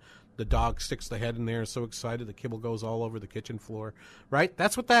 right, and the dog sticks the head in there and is so excited the kibble goes all over the kitchen floor, right?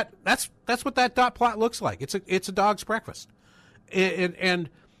 That's what that dot plot looks like. It's a dog's breakfast, and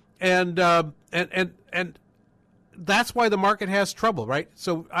that's why the market has trouble, right?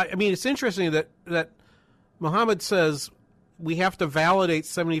 So it's interesting that Mohamed says we have to validate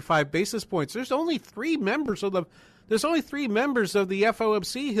 75 basis points. There's only 3 members of the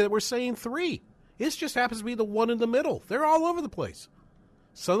FOMC that were saying 3. This just happens to be the one in the middle. They're all over the place.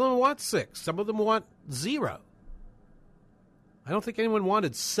 Some of them want 6. Some of them want 0. I don't think anyone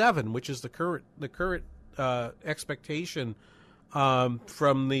wanted 7, which is the current expectation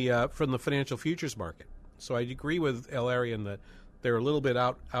from the financial futures market. So I agree with El-Erian that they're a little bit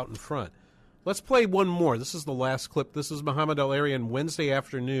out in front. Let's play one more. This is the last clip. This is Mohamed El-Erian Wednesday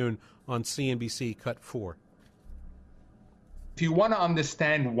afternoon on CNBC, cut 4. If you want to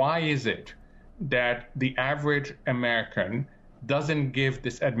understand why is it that the average American doesn't give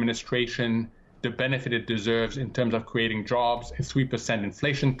this administration the benefit it deserves in terms of creating jobs, a 3%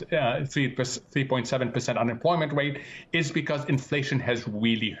 inflation, 3.7% unemployment rate, is because inflation has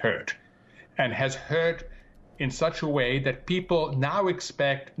really hurt, and has hurt in such a way that people now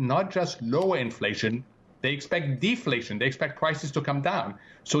expect not just lower inflation, they expect deflation. They expect prices to come down.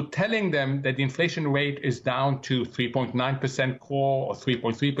 So telling them that the inflation rate is down to 3.9% core or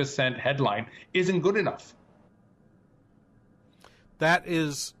 3.3% headline isn't good enough. That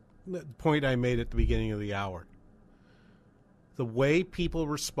is the point I made at the beginning of the hour. The way people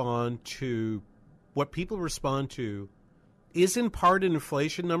respond to what people respond to is in part an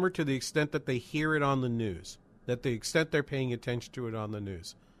inflation number to the extent that they hear it on the news, that the extent they're paying attention to it on the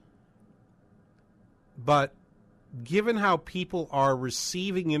news. But given how people are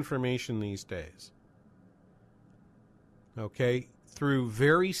receiving information these days, okay, through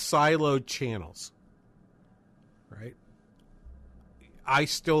very siloed channels, right? I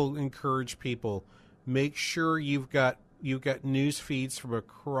still encourage people, make sure you've got news feeds from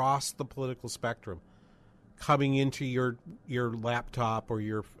across the political spectrum coming into your laptop or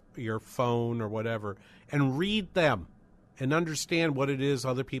your phone or whatever, and read them and understand what it is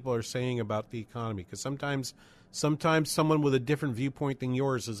other people are saying about the economy. Because sometimes someone with a different viewpoint than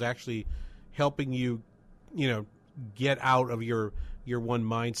yours is actually helping you, get out of your one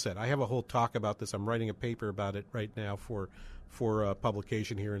mindset. I have a whole talk about this. I'm writing a paper about it right now for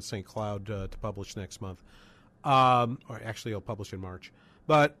publication here in St. Cloud to publish next month. Or actually, I'll publish in March.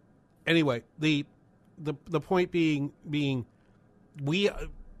 But anyway, the point being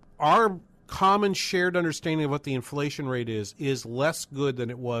our common shared understanding of what the inflation rate is less good than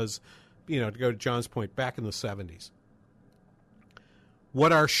it was, to go to John's point, back in the 70s.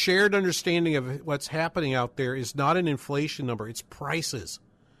 What our shared understanding of what's happening out there is not an inflation number, it's prices.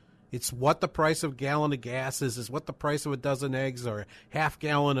 It's what the price of a gallon of gas is what the price of a dozen eggs or a half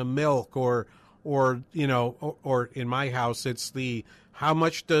gallon of milk or in my house it's how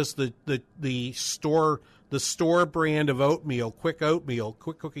much does the store brand of oatmeal, quick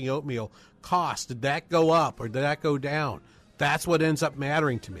cooking oatmeal cost? Did that go up or did that go down? That's what ends up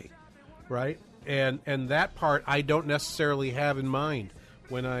mattering to me, right? And that part I don't necessarily have in mind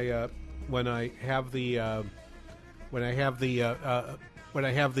when I have the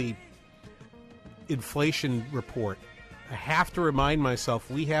inflation report. I have to remind myself,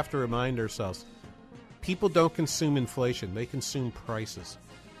 we have to remind ourselves, people don't consume inflation, they consume prices.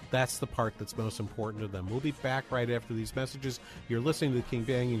 That's the part that's most important to them. We'll be back right after these messages. You're listening to the King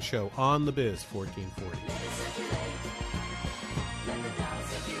Banaian Show on the Biz 1440.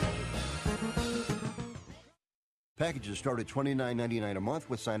 Packages start at $29.99 a month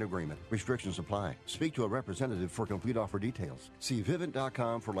with signed agreement. Restrictions apply. Speak to a representative for complete offer details. See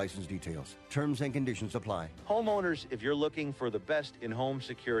Vivint.com for license details. Terms and conditions apply. Homeowners, if you're looking for the best in home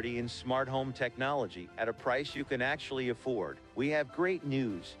security and smart home technology at a price you can actually afford, we have great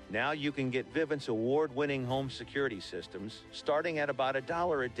news. Now you can get Vivint's award-winning home security systems starting at about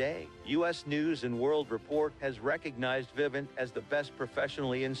 $1 a day. U.S. News & World Report has recognized Vivint as the best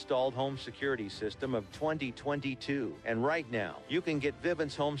professionally installed home security system of 2022. And right now, you can get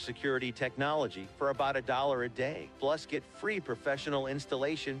Vivint's home security technology for about $1 a day. Plus, get free professional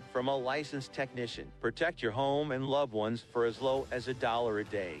installation from a licensed technician. Protect your home and loved ones for as low as $1 a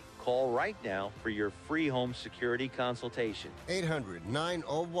day. Call right now for your free home security consultation.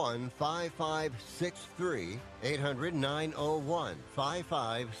 800-901-5563.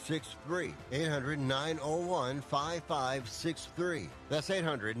 800-901-5563. 800-901-5563. That's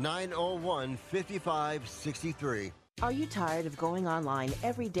 800-901-5563. Are you tired of going online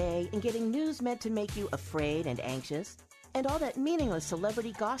every day and getting news meant to make you afraid and anxious? And all that meaningless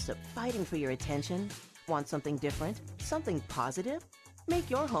celebrity gossip fighting for your attention? Want something different? Something positive?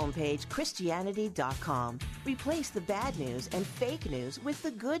 Make your homepage Christianity.com. Replace the bad news and fake news with the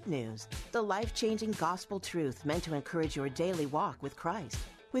good news. The life-changing gospel truth meant to encourage your daily walk with Christ.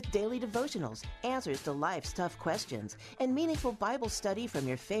 With daily devotionals, answers to life's tough questions, and meaningful Bible study from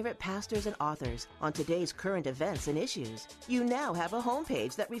your favorite pastors and authors on today's current events and issues. You now have a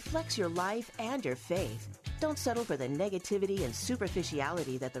homepage that reflects your life and your faith. Don't settle for the negativity and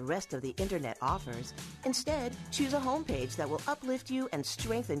superficiality that the rest of the internet offers. Instead, choose a homepage that will uplift you and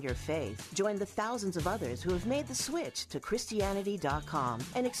strengthen your faith. Join the thousands of others who have made the switch to Christianity.com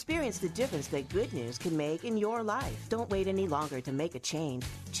and experience the difference that good news can make in your life. Don't wait any longer to make a change.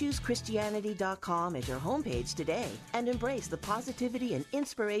 Choose Christianity.com as your homepage today and embrace the positivity and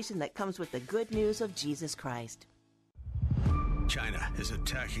inspiration that comes with the good news of Jesus Christ. China is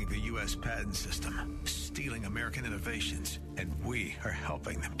attacking the U.S. patent system, stealing American innovations, and we are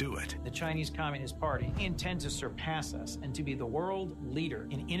helping them do it. The Chinese Communist Party intends to surpass us and to be the world leader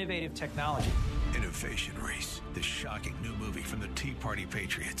in innovative technology. Innovation Race, the shocking new movie from the Tea Party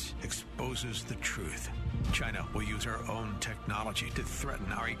Patriots, exposes the truth. China will use our own technology to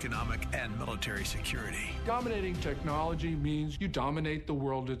threaten our economic and military security. Dominating technology means you dominate the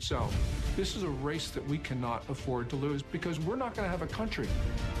world itself. This is a race that we cannot afford to lose because we're not going to have a country.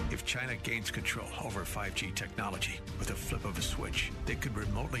 If China gains control over 5G technology with a flip of a switch, they could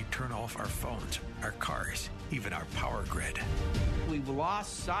remotely turn off our phones, our cars, even our power grid. We've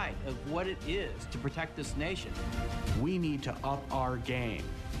lost sight of what it is to protect this nation. We need to up our game.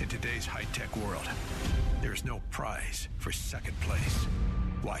 In today's high-tech world, there's no prize for second place.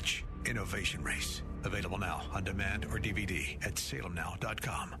 Watch Innovation Race. Available now on demand or DVD at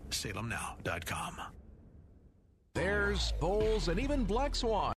salemnow.com. salemnow.com. Bears, Bulls, and even Black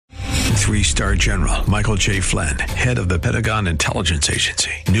Swan. 3-star General Michael J. Flynn, head of the Pentagon Intelligence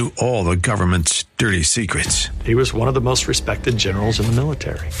Agency, knew all the government's dirty secrets. He was one of the most respected generals in the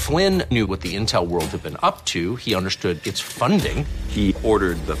military. Flynn knew what the intel world had been up to. He understood its funding. He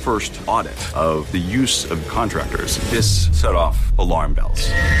ordered the first audit of the use of contractors. This set off alarm bells.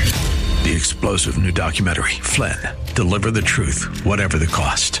 The explosive new documentary, Flynn, Deliver the Truth, Whatever the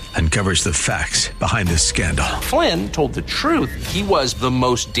Cost, uncovers the facts behind this scandal. Flynn told the truth. He was the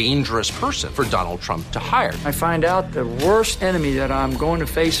most dangerous person for Donald Trump to hire. I find out the worst enemy that I'm going to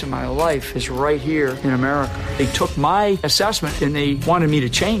face in my life is right here in America. They took my assessment and they wanted me to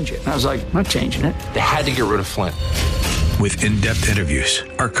change it. And I was like, I'm not changing it. They had to get rid of Flynn. With in-depth interviews,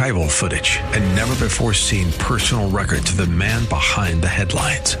 archival footage, and never-before-seen personal records of the man behind the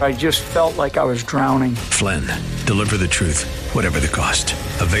headlines. I just felt like I was drowning. Flynn, Deliver the Truth, Whatever the Cost.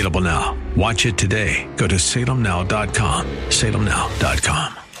 Available now. Watch it today. Go to salemnow.com.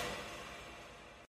 salemnow.com.